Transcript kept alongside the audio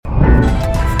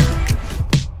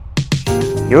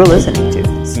You're listening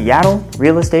to Seattle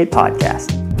Real Estate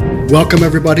Podcast. Welcome,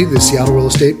 everybody, to the Seattle Real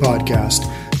Estate Podcast.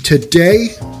 Today,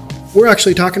 we're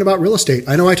actually talking about real estate.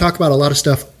 I know I talk about a lot of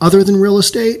stuff other than real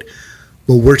estate,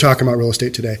 but we're talking about real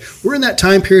estate today. We're in that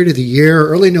time period of the year,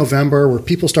 early November, where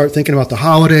people start thinking about the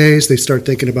holidays. They start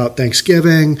thinking about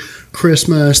Thanksgiving,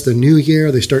 Christmas, the New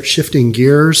Year. They start shifting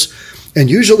gears. And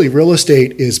usually real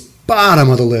estate is bottom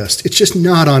of the list. It's just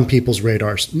not on people's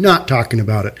radars, not talking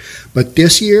about it. But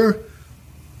this year,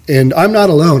 and I'm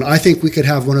not alone, I think we could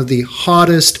have one of the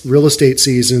hottest real estate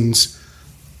seasons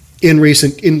in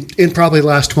probably the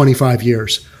last 25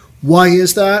 years. Why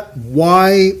is that?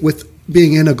 Why, with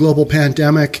being in a global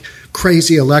pandemic,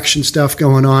 crazy election stuff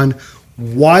going on,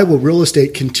 why will real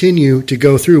estate continue to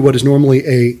go through what is normally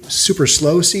a super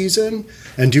slow season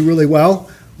and do really well?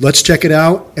 Let's check it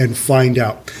out and find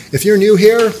out. If you're new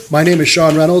here, my name is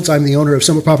Sean Reynolds. I'm the owner of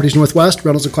Summit Properties Northwest,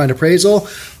 Reynolds & Klein Appraisal.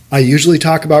 I usually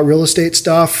talk about real estate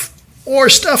stuff or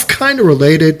stuff kind of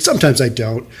related. Sometimes I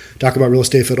don't talk about real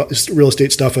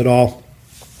estate stuff at all.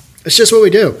 It's just what we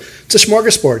do. It's a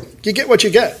smorgasbord. You get what you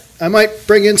get. I might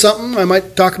bring in something. I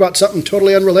might talk about something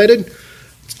totally unrelated.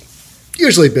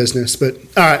 Usually business, but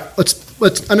all right,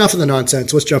 let's enough of the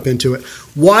nonsense. Let's jump into it.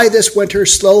 Why this winter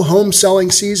slow home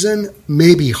selling season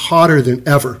may be hotter than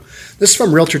ever. This is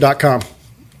from Realtor.com,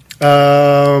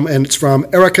 and it's from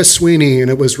Erica Sweeney,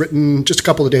 and it was written just a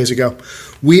couple of days ago.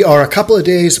 We are a couple of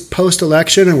days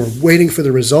post-election, and we're waiting for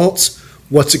the results.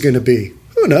 What's it going to be?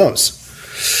 Who knows?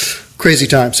 Crazy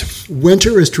times.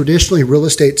 Winter is traditionally real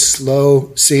estate's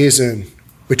slow season.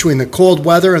 Between the cold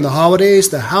weather and the holidays,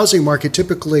 the housing market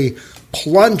typically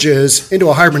plunges into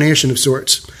a hibernation of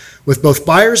sorts, with both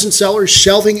buyers and sellers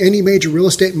shelving any major real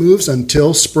estate moves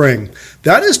until spring.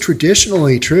 That is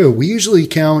traditionally true. We usually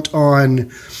count on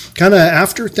kind of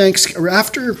after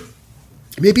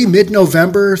maybe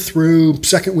mid-November through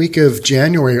second week of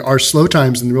January are slow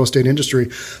times in the real estate industry.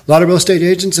 A lot of real estate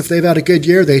agents, if they've had a good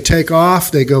year, they take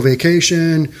off, they go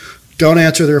vacation, don't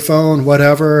answer their phone,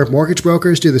 whatever. Mortgage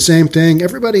brokers do the same thing.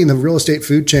 Everybody in the real estate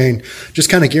food chain just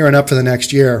kind of gearing up for the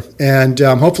next year. And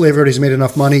hopefully everybody's made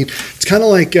enough money. It's kind of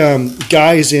like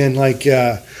guys in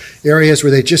areas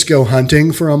where they just go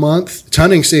hunting for a month. It's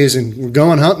hunting season. We're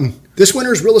going hunting. This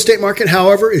winter's real estate market,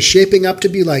 however, is shaping up to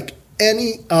be like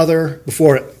any other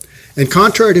before it. And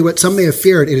contrary to what some may have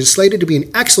feared, it is slated to be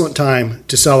an excellent time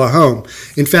to sell a home.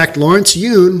 In fact, Lawrence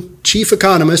Yun, chief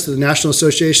economist of the National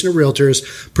Association of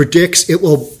Realtors, predicts it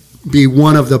will be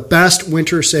one of the best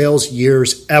winter sales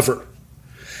years ever.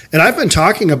 And I've been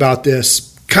talking about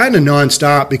this kind of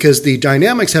nonstop because the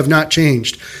dynamics have not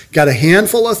changed. Got a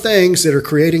handful of things that are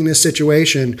creating this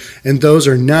situation, and those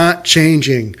are not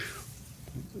changing.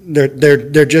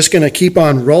 They're just going to keep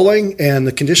on rolling, and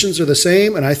the conditions are the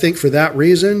same. And I think for that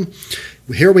reason,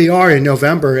 here we are in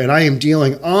November, and I am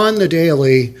dealing on the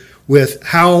daily with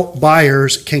how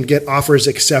buyers can get offers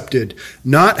accepted.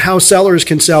 Not how sellers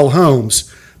can sell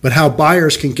homes, but how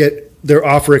buyers can get their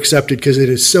offer accepted, because it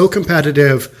is so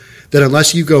competitive that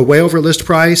unless you go way over list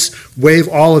price, waive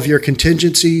all of your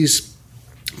contingencies,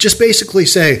 just basically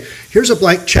say, here's a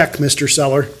blank check, Mr.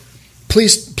 Seller.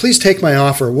 Please take my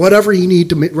offer. Whatever you need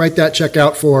to write that check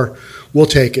out for, we'll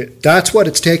take it. That's what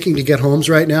it's taking to get homes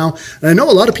right now. And I know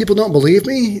a lot of people don't believe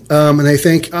me, and they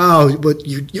think, oh, but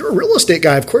you're a real estate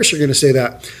guy. Of course you're going to say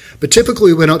that. But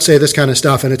typically we don't say this kind of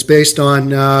stuff, and it's based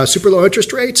on super low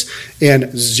interest rates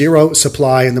and zero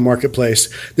supply in the marketplace.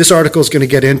 This article is going to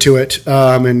get into it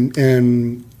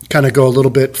and kind of go a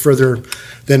little bit further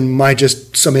than my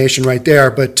just summation right there.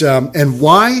 But and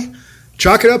why?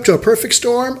 Chalk it up to a perfect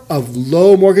storm of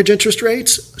low mortgage interest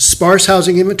rates, sparse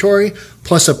housing inventory,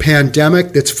 plus a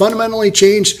pandemic that's fundamentally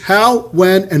changed how,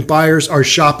 when, and buyers are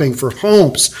shopping for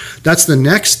homes. That's the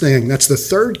next thing. That's the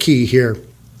third key here,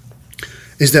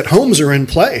 is that homes are in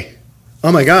play.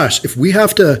 Oh my gosh, if we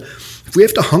have to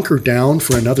hunker down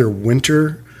for another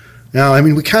winter. Now, I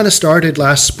mean, we kind of started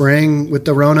last spring with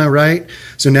the Rona, right?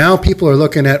 So now people are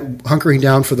looking at hunkering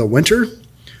down for the winter.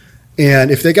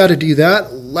 And if they got to do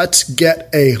that, let's get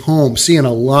a home. Seeing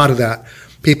a lot of that.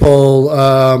 People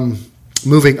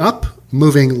moving up,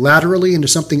 moving laterally into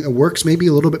something that works maybe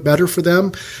a little bit better for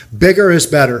them. Bigger is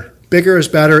better. Bigger is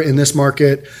better in this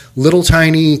market. Little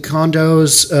tiny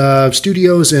condos,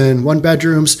 studios, and one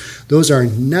bedrooms, those are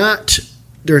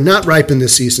they're not ripe in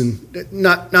this season.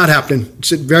 Not happening.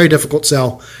 It's a very difficult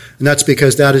sell. And that's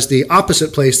because that is the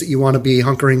opposite place that you want to be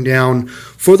hunkering down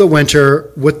for the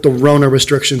winter with the Rona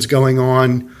restrictions going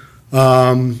on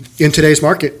in today's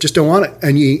market. Just don't want it.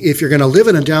 And if you're going to live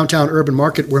in a downtown urban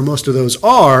market where most of those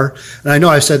are, and I know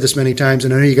I've said this many times,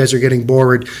 and I know you guys are getting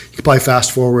bored. You can probably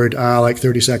fast forward like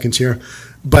 30 seconds here.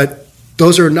 But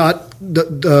Those are not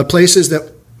the places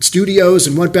that studios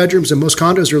and one bedrooms and most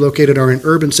condos are located are in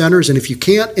urban centers. And if you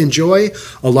can't enjoy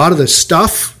a lot of the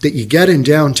stuff that you get in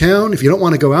downtown, if you don't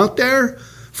want to go out there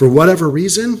for whatever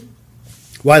reason,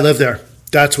 why live there?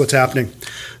 That's what's happening.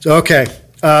 So, okay.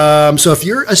 So if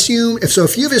you've assumed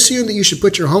that you should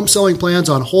put your home selling plans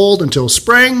on hold until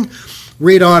spring,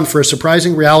 read on for a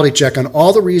surprising reality check on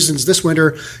all the reasons this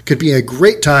winter could be a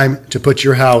great time to put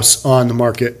your house on the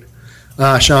market.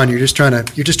 Sean, you're just trying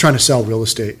to sell real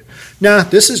estate. Nah,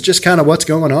 this is just kind of what's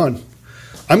going on.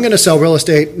 I'm going to sell real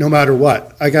estate no matter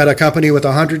what. I got a company with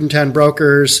 110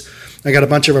 brokers. I got a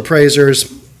bunch of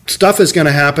appraisers. Stuff is going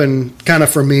to happen kind of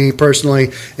for me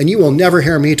personally, and you will never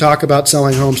hear me talk about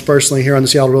selling homes personally here on the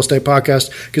Seattle Real Estate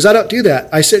Podcast because I don't do that.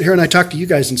 I sit here and I talk to you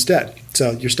guys instead, so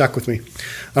you're stuck with me.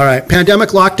 All right, pandemic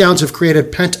lockdowns have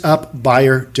created pent-up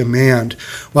buyer demand.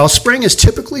 While spring is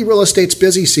typically real estate's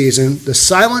busy season, the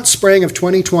silent spring of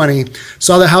 2020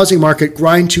 saw the housing market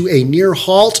grind to a near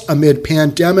halt amid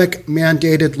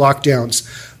pandemic-mandated lockdowns.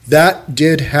 That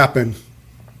did happen.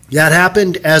 That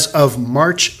happened as of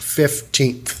March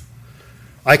 15th.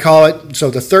 I call it, so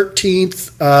the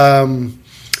 13th,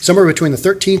 somewhere between the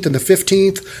 13th and the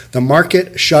 15th, the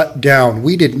market shut down.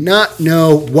 We did not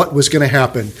know what was going to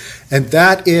happen. And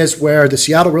that is where the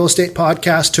Seattle Real Estate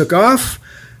Podcast took off,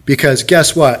 because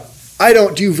guess what? I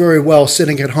don't do very well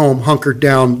sitting at home, hunkered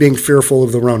down, being fearful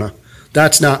of the Rona.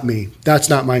 That's not me. That's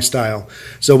not my style.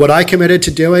 So what I committed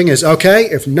to doing is, okay,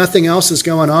 if nothing else is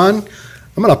going on,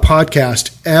 I'm going to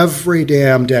podcast every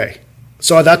damn day.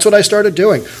 So that's what I started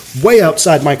doing, way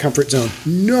outside my comfort zone.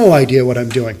 No idea what I'm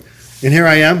doing. And here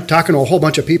I am talking to a whole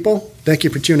bunch of people. Thank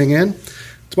you for tuning in.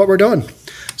 That's what we're doing.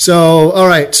 So, all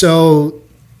right. So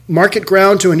market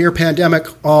ground to a near pandemic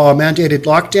mandated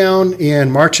lockdown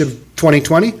in March of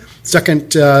 2020,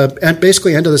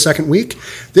 basically end of the second week.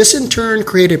 This in turn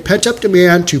created pent-up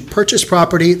demand to purchase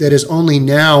property that is only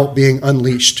now being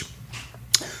unleashed.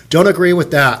 Don't agree with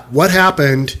that. What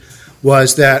happened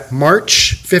was that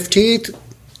March 15th,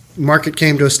 market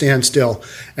came to a standstill.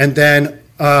 And then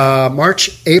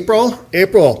April,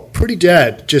 pretty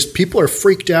dead. Just people are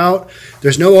freaked out.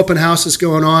 There's no open houses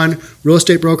going on. Real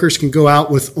estate brokers can go out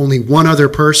with only one other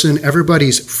person.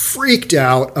 Everybody's freaked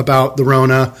out about the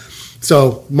Rona.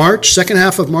 So March, second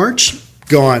half of March,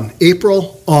 gone.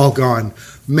 April, all gone.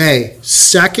 May,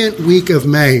 second week of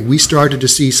May, we started to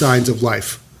see signs of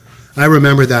life. I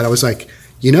remember that. I was like,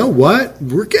 you know what?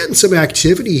 We're getting some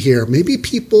activity here. Maybe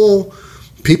people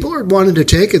are wanting to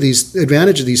take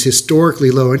advantage of these historically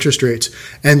low interest rates.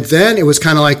 And then it was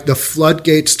kind of like the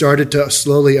floodgates started to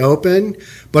slowly open.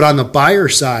 But on the buyer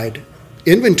side,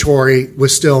 inventory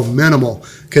was still minimal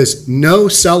because no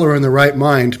seller in the right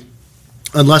mind,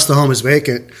 unless the home is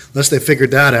vacant, unless they figured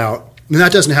that out. And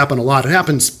that doesn't happen a lot. It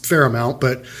happens a fair amount,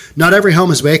 but not every home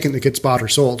is vacant that gets bought or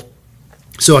sold.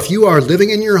 So if you are living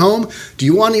in your home, do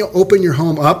you want to open your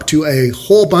home up to a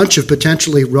whole bunch of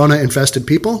potentially Rona-infested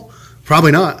people?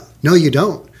 Probably not. No, you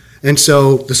don't. And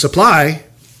so the supply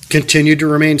continued to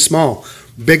remain small.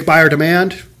 Big buyer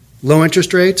demand, low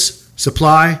interest rates,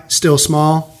 supply still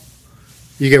small.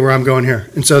 You get where I'm going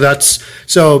here. And so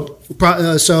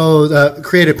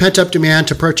created pent-up demand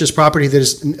to purchase property that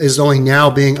is only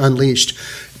now being unleashed.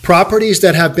 Properties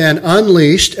that have been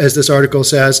unleashed, as this article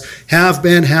says, have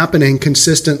been happening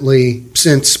consistently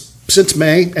since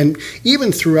May, and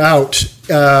even throughout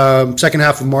second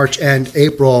half of March and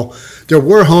April, there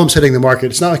were homes hitting the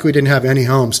market. It's not like we didn't have any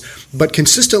homes, but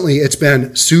consistently it's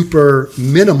been super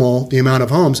minimal, the amount of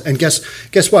homes. And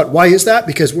guess what? Why is that?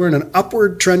 Because we're in an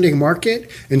upward trending market,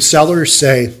 and sellers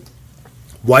say,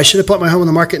 why should I put my home on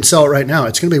the market and sell it right now?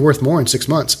 It's going to be worth more in 6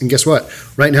 months. And guess what?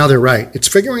 Right now they're right. It's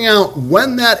figuring out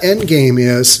when that end game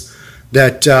is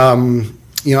that,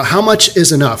 how much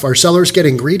is enough? Are sellers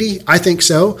getting greedy? I think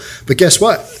so. But guess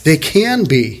what? They can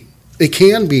be. They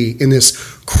can be in this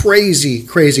crazy,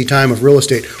 crazy time of real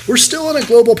estate. We're still in a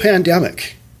global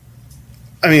pandemic.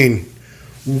 I mean,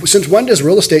 since when does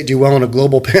real estate do well in a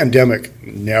global pandemic?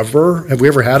 Never. Have we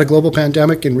ever had a global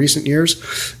pandemic in recent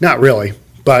years? Not really.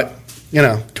 But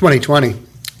 2020,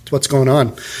 it's what's going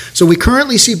on. So we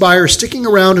currently see buyers sticking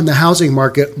around in the housing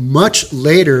market much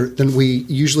later than we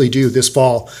usually do this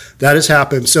fall. That has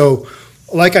happened. So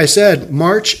like I said,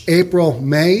 March, April,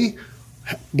 May,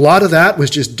 a lot of that was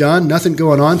just done, nothing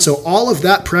going on. So all of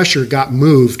that pressure got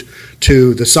moved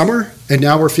to the summer, and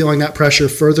now we're feeling that pressure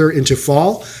further into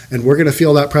fall, and we're going to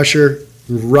feel that pressure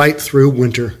right through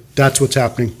winter. That's what's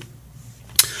happening.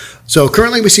 So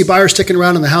currently we see buyers sticking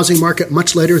around in the housing market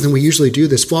much later than we usually do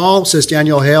this fall, says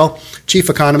Danielle Hale, chief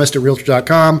economist at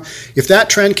Realtor.com. If that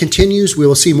trend continues, we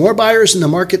will see more buyers in the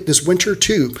market this winter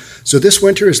too. So this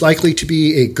winter is likely to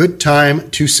be a good time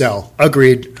to sell.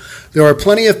 Agreed. There are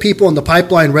plenty of people in the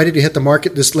pipeline ready to hit the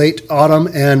market this late autumn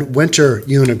and winter,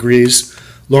 Yoon agrees.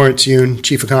 Lawrence Yoon,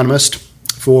 chief economist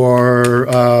for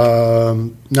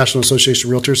National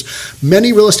Association of Realtors.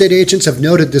 Many real estate agents have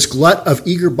noted this glut of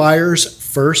eager buyers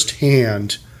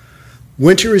firsthand.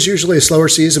 Winter is usually a slower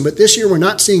season, but this year we're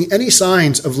not seeing any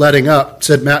signs of letting up,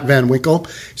 said Matt Van Winkle.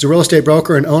 He's a real estate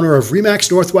broker and owner of Remax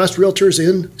Northwest Realtors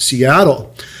in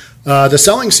Seattle. The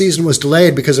selling season was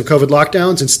delayed because of COVID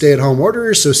lockdowns and stay-at-home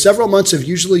orders, so several months of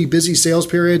usually busy sales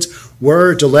periods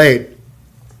were delayed.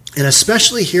 And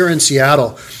especially here in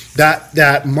Seattle,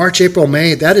 that March, April,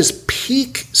 May, that is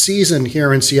peak season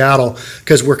here in Seattle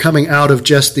because we're coming out of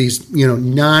just these,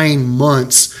 9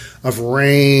 months of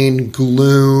rain,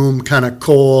 gloom, kind of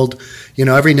cold.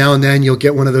 Every now and then you'll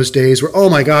get one of those days where, oh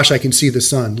my gosh, I can see the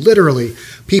sun. Literally,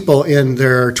 people in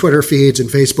their Twitter feeds and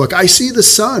Facebook, I see the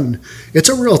sun. It's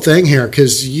a real thing here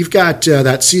because you've got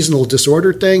that seasonal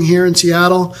disorder thing here in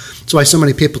Seattle. That's why so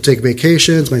many people take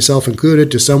vacations, myself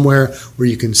included, to somewhere where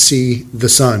you can see the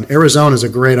sun. Arizona is a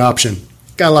great option.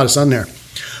 Got a lot of sun there.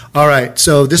 All right,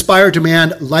 so this buyer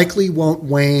demand likely won't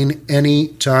wane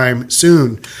anytime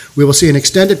soon. We will see an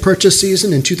extended purchase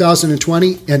season in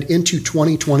 2020 and into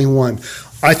 2021.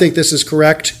 I think this is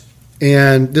correct,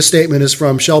 and this statement is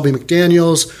from Shelby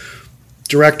McDaniels,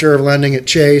 Director of Lending at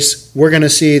Chase. We're going to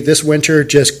see this winter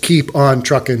just keep on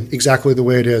trucking exactly the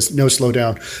way it is, no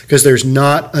slowdown, because there's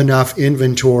not enough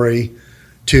inventory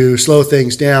to slow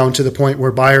things down to the point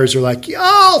where buyers are like, yeah,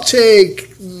 I'll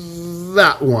take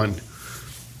that one.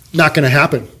 Not going to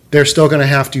happen. They're still going to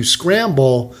have to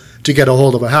scramble to get a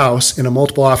hold of a house in a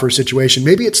multiple offer situation.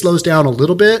 Maybe it slows down a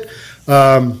little bit,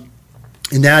 and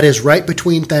that is right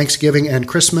between Thanksgiving and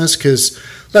Christmas because,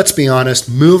 let's be honest,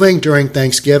 moving during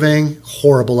Thanksgiving,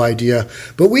 horrible idea.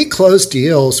 But we close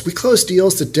deals. We close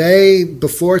deals the day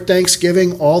before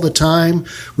Thanksgiving all the time.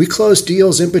 We close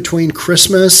deals in between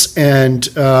Christmas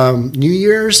and New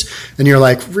Year's, and you're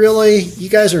like, really? You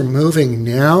guys are moving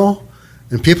now?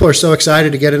 And people are so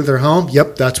excited to get into their home.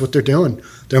 Yep, that's what they're doing.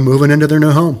 They're moving into their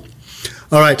new home.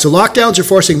 All right, so lockdowns are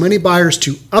forcing many buyers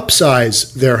to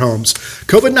upsize their homes.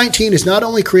 COVID-19 has not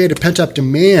only created pent-up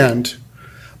demand,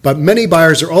 but many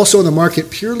buyers are also in the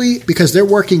market purely because they're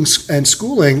working and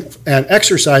schooling and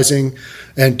exercising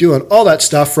and doing all that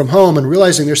stuff from home and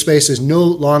realizing their space is no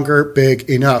longer big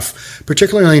enough,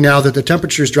 particularly now that the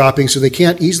temperature is dropping so they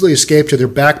can't easily escape to their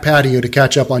back patio to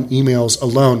catch up on emails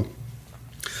alone.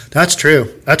 That's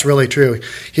true. That's really true.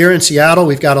 Here in Seattle,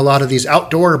 we've got a lot of these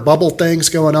outdoor bubble things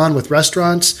going on with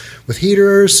restaurants, with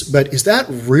heaters, but is that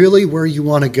really where you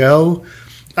want to go?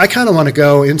 I kind of want to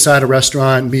go inside a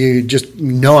restaurant and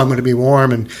I'm going to be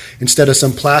warm, and instead of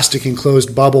some plastic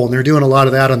enclosed bubble. And they're doing a lot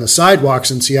of that on the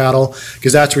sidewalks in Seattle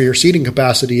because that's where your seating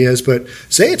capacity is. But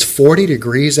say it's 40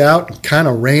 degrees out, kind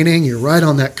of raining, you're right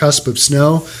on that cusp of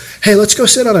snow. Hey, let's go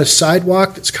sit on a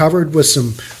sidewalk that's covered with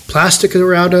some plastic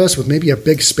around us with maybe a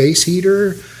big space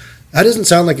heater. That doesn't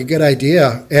sound like a good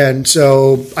idea. And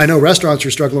so I know restaurants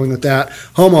are struggling with that.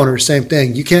 Homeowners, same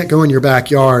thing. You can't go in your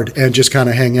backyard and just kind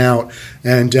of hang out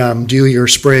and do your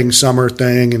spring, summer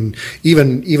thing, and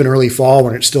even early fall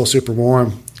when it's still super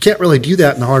warm. You can't really do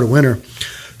that in the heart of winter.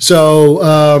 So,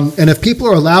 and if people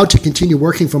are allowed to continue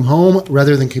working from home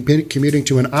rather than commuting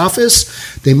to an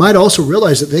office, they might also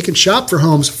realize that they can shop for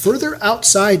homes further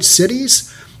outside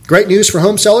cities. Great news for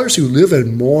home sellers who live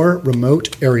in more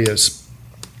remote areas.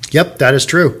 Yep, that is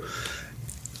true.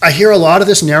 I hear a lot of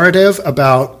this narrative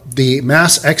about the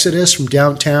mass exodus from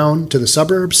downtown to the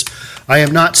suburbs. I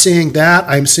am not seeing that.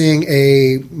 I'm seeing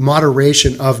a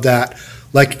moderation of that.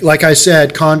 Like I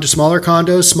said, smaller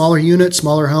condos, smaller units,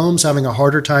 smaller homes, having a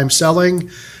harder time selling.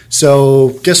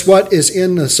 So guess what is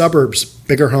in the suburbs?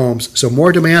 Bigger homes. So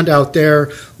more demand out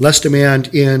there, less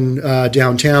demand in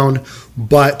downtown.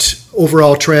 But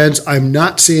overall trends, I'm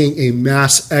not seeing a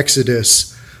mass exodus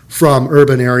from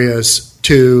urban areas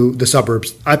to the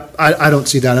suburbs. I don't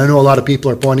see that. I know a lot of people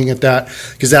are pointing at that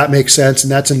because that makes sense,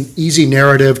 and that's an easy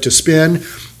narrative to spin.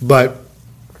 But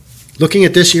looking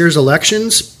at this year's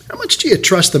elections, how much do you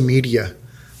trust the media?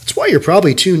 That's why you're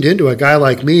probably tuned into a guy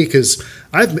like me, because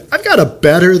I've got a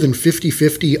better than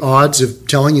 50-50 odds of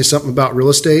telling you something about real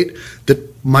estate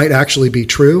that might actually be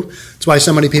true. That's why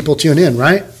so many people tune in,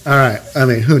 right? All right. I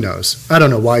mean, who knows? I don't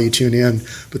know why you tune in,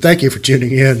 but thank you for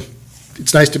tuning in.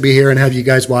 It's nice to be here and have you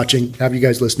guys watching, have you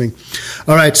guys listening.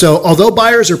 All right, so although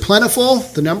buyers are plentiful,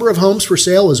 the number of homes for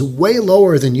sale is way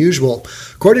lower than usual.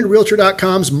 According to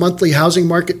Realtor.com's monthly housing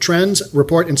market trends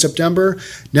report in September,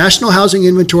 national housing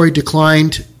inventory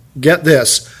declined, get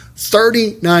this,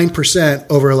 39%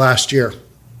 over last year.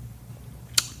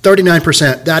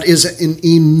 39%. That is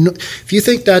if you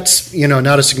think that's,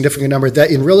 not a significant number, that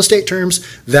in real estate terms,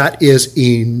 that is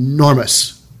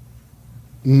enormous.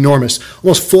 Enormous.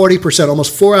 Almost 40%,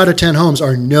 almost 4 out of 10 homes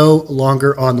are no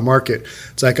longer on the market.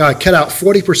 It's like, cut out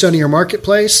 40% of your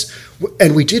marketplace,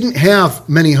 and we didn't have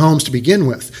many homes to begin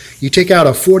with. You take out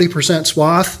a 40%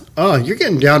 swath, you're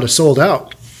getting down to sold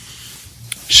out.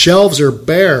 Shelves are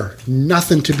bare.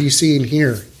 Nothing to be seen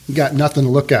here. You got nothing to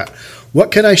look at.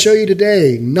 What can I show you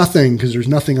today? Nothing, because there's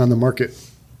nothing on the market.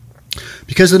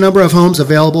 Because the number of homes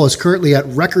available is currently at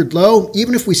record low,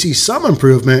 even if we see some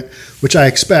improvement, which I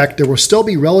expect, there will still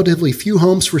be relatively few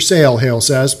homes for sale, Hale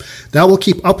says. That will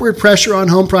keep upward pressure on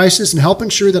home prices and help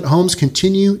ensure that homes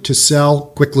continue to sell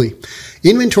quickly.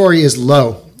 Inventory is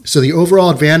low, so the overall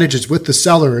advantage is with the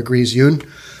seller, agrees Yoon.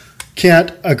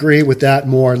 Can't agree with that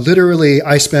more. Literally,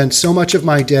 I spend so much of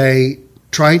my day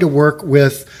trying to work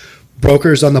with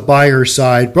brokers on the buyer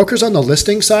side. Brokers on the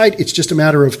listing side, it's just a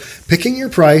matter of picking your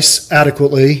price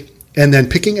adequately and then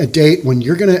picking a date when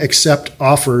you're going to accept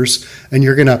offers, and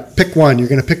you're going to pick one. You're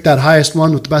going to pick that highest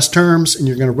one with the best terms, and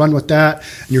you're going to run with that.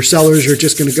 And your sellers are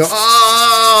just going to go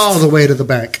all the way to the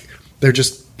bank. They're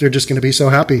just going to be so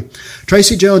happy.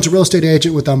 Tracy Jones, a real estate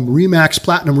agent with RE/MAX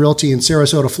Platinum Realty in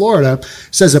Sarasota, Florida,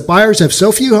 says that buyers have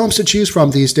so few homes to choose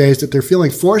from these days that they're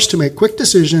feeling forced to make quick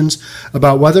decisions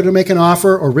about whether to make an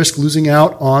offer or risk losing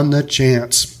out on the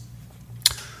chance.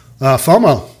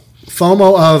 FOMO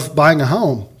of buying a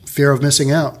home, fear of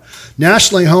missing out.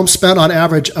 Nationally, homes spent on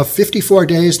average of 54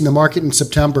 days in the market in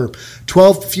September,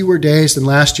 12 fewer days than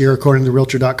last year, according to the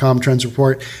Realtor.com Trends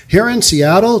Report. Here in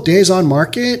Seattle, days on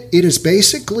market, it is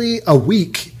basically a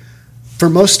week for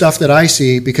most stuff that I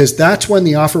see, because that's when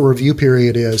the offer review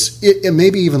period is. It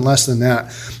may be even less than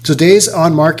that. So days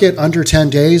on market under 10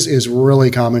 days is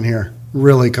really common here,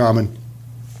 really common.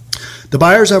 The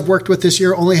buyers I've worked with this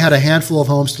year only had a handful of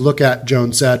homes to look at,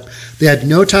 Jones said. They had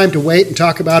no time to wait and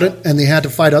talk about it, and they had to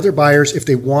fight other buyers if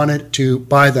they wanted to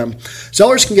buy them.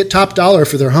 Sellers can get top dollar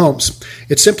for their homes.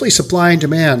 It's simply supply and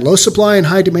demand. Low supply and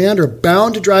high demand are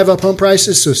bound to drive up home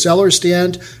prices, so sellers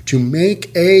stand to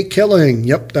make a killing.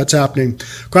 Yep, that's happening.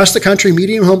 Across the country,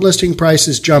 median home listing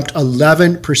prices jumped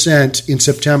 11% in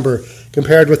September,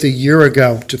 compared with a year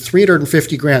ago, to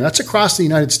 $350,000. That's across the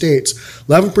United States.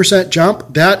 11%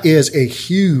 jump. That is a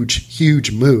huge,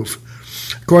 huge move.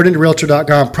 According to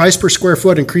Realtor.com, price per square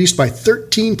foot increased by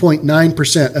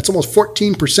 13.9%. That's almost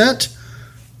 14%.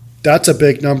 That's a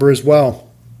big number as well.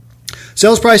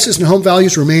 Sales prices and home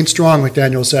values remain strong,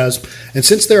 McDaniel says. And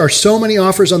since there are so many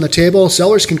offers on the table,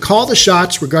 sellers can call the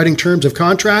shots regarding terms of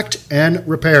contract and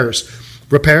repairs.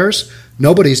 Repairs?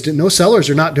 No sellers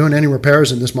are not doing any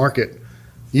repairs in this market.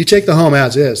 You take the home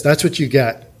as is. That's what you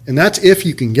get. And that's if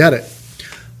you can get it.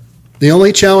 The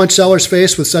only challenge sellers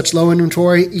face with such low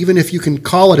inventory, even if you can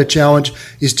call it a challenge,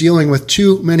 is dealing with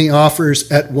too many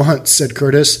offers at once, said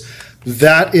Curtis.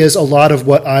 That is a lot of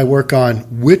what I work on.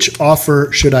 Which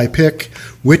offer should I pick?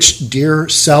 Which dear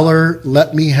seller,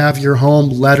 let me have your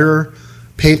home letter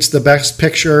paints the best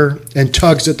picture and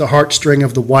tugs at the heartstring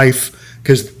of the wife?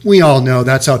 Because we all know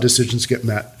that's how decisions get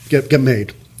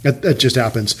made. That just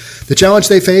happens. The challenge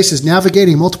they face is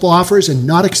navigating multiple offers and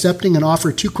not accepting an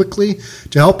offer too quickly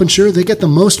to help ensure they get the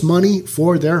most money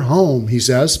for their home, he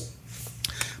says.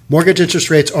 Mortgage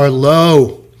interest rates are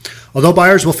low. Although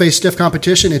buyers will face stiff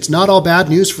competition, it's not all bad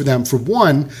news for them. For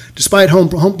one, despite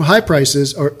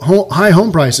high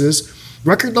home prices,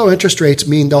 record low interest rates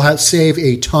mean they'll save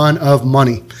a ton of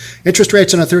money. Interest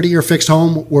rates on a 30-year fixed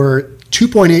home were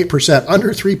 2.8%, under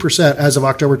 3% as of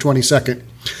October 22nd.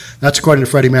 That's according to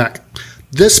Freddie Mac.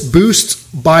 This boosts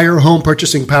buyer home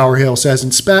purchasing power, Hale says.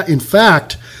 In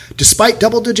fact, despite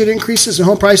double-digit increases in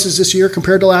home prices this year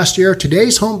compared to last year,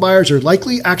 today's home buyers are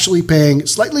likely actually paying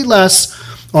slightly less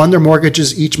on their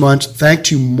mortgages each month thanks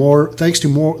to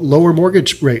lower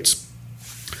mortgage rates.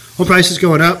 Home prices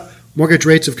going up, mortgage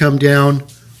rates have come down.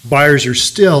 Buyers are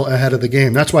still ahead of the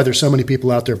game. That's why there's so many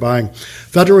people out there buying.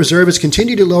 Federal Reserve has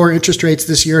continued to lower interest rates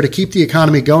this year to keep the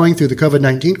economy going through the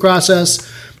COVID-19 crisis,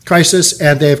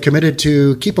 and they have committed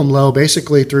to keep them low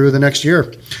basically through the next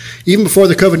year. Even before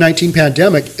the COVID-19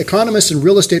 pandemic, economists and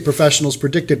real estate professionals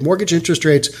predicted mortgage interest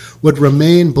rates would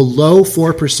remain below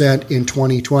 4% in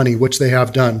 2020, which they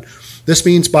have done. This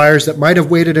means buyers that might have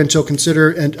waited until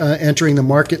consider entering the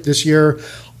market this year,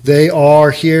 they are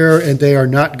here and they are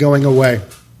not going away.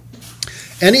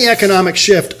 Any economic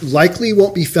shift likely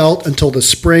won't be felt until the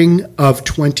spring of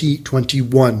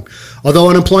 2021. Although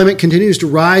unemployment continues to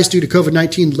rise due to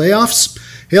COVID-19 layoffs,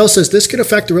 Hale says this could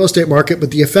affect the real estate market, but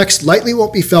the effects likely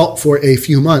won't be felt for a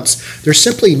few months. There's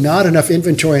simply not enough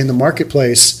inventory in the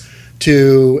marketplace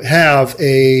to have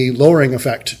a lowering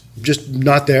effect. Just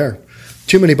not there.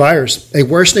 Too many buyers. A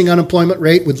worsening unemployment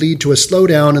rate would lead to a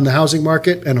slowdown in the housing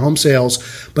market and home sales,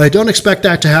 but I don't expect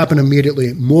that to happen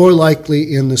immediately. More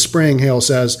likely in the spring, Hale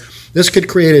says. This could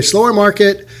create a slower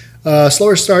market,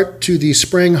 slower start to the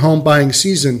spring home buying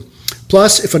season.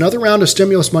 Plus, if another round of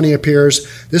stimulus money appears,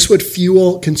 this would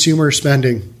fuel consumer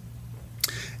spending.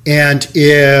 And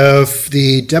if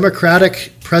the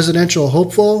Democratic presidential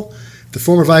hopeful, the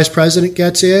former vice president,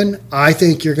 gets in, I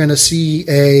think you're going to see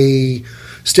a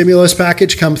stimulus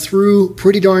package come through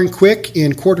pretty darn quick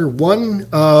in quarter one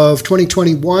of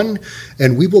 2021,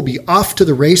 and we will be off to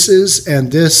the races.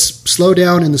 And this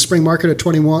slowdown in the spring market of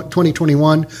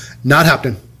 2021, not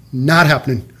happening. Not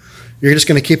happening. You're just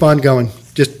going to keep on going.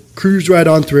 Just cruise right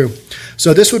on through.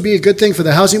 So this would be a good thing for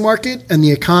the housing market and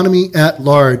the economy at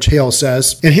large, Hale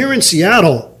says. And here in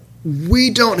Seattle, we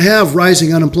don't have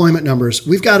rising unemployment numbers.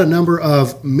 We've got a number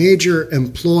of major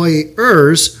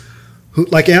employers who,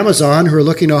 like Amazon, who are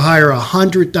looking to hire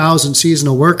 100,000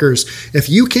 seasonal workers. If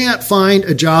you can't find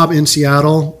a job in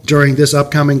Seattle during this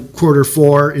upcoming quarter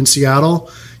four in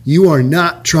Seattle, you are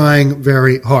not trying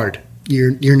very hard.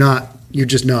 You're not. You're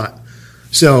just not.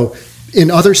 So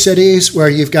in other cities where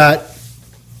you've got,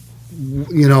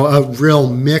 a real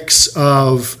mix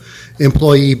of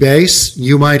employee base,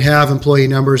 you might have employee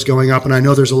numbers going up, and I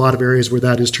know there's a lot of areas where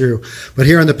that is true. But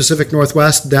here in the Pacific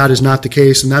Northwest, that is not the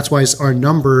case, and that's why our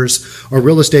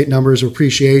real estate numbers of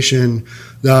appreciation,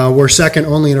 we're second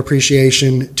only in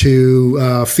appreciation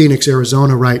to Phoenix,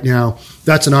 Arizona right now.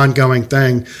 That's an ongoing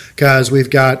thing because we've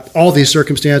got all these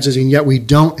circumstances, and yet we've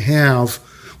got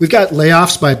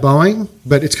layoffs by Boeing,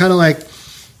 but it's kind of like,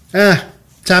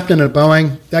 it's happening at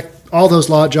Boeing. All those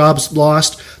jobs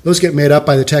lost, those get made up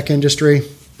by the tech industry.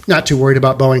 Not too worried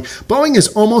about Boeing. Boeing is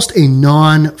almost a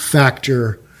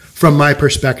non-factor from my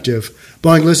perspective.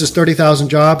 Boeing loses 30,000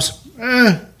 jobs.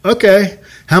 Okay.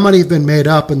 How many have been made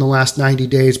up in the last 90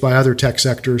 days by other tech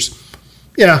sectors?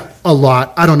 Yeah, a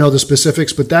lot. I don't know the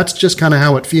specifics, but that's just kind of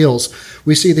how it feels.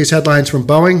 We see these headlines from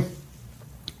Boeing.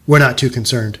 We're not too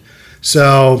concerned.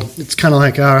 So it's kind of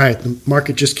like, all right, the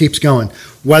market just keeps going.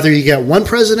 Whether you get one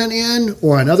president in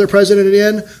or another president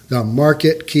in, the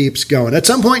market keeps going. At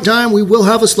some point in time, we will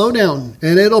have a slowdown,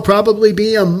 and it'll probably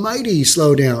be a mighty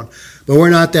slowdown, but we're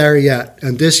not there yet.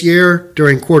 And this year,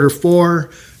 during quarter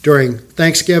four, during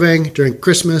Thanksgiving, during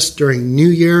Christmas, during New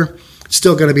Year, it's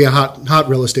still going to be a hot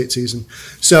real estate season.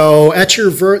 So at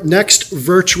your next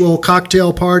virtual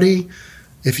cocktail party,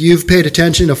 if you've paid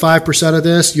attention to 5% of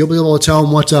this, you'll be able to tell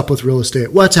them what's up with real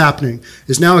estate. What's happening?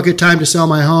 Is now a good time to sell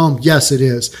my home? Yes, it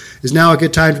is. Is now a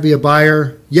good time to be a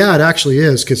buyer? Yeah, it actually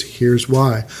is, because here's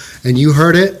why. And you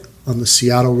heard it on the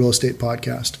Seattle Real Estate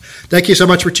Podcast. Thank you so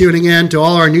much for tuning in. To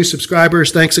all our new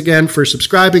subscribers, thanks again for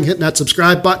subscribing, hitting that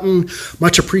subscribe button.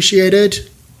 Much appreciated.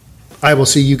 I will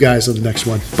see you guys on the next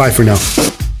one. Bye for now.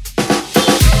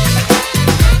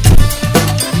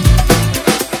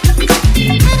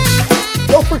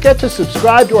 Don't forget to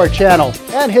subscribe to our channel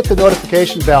and hit the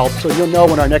notification bell so you'll know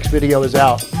when our next video is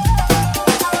out.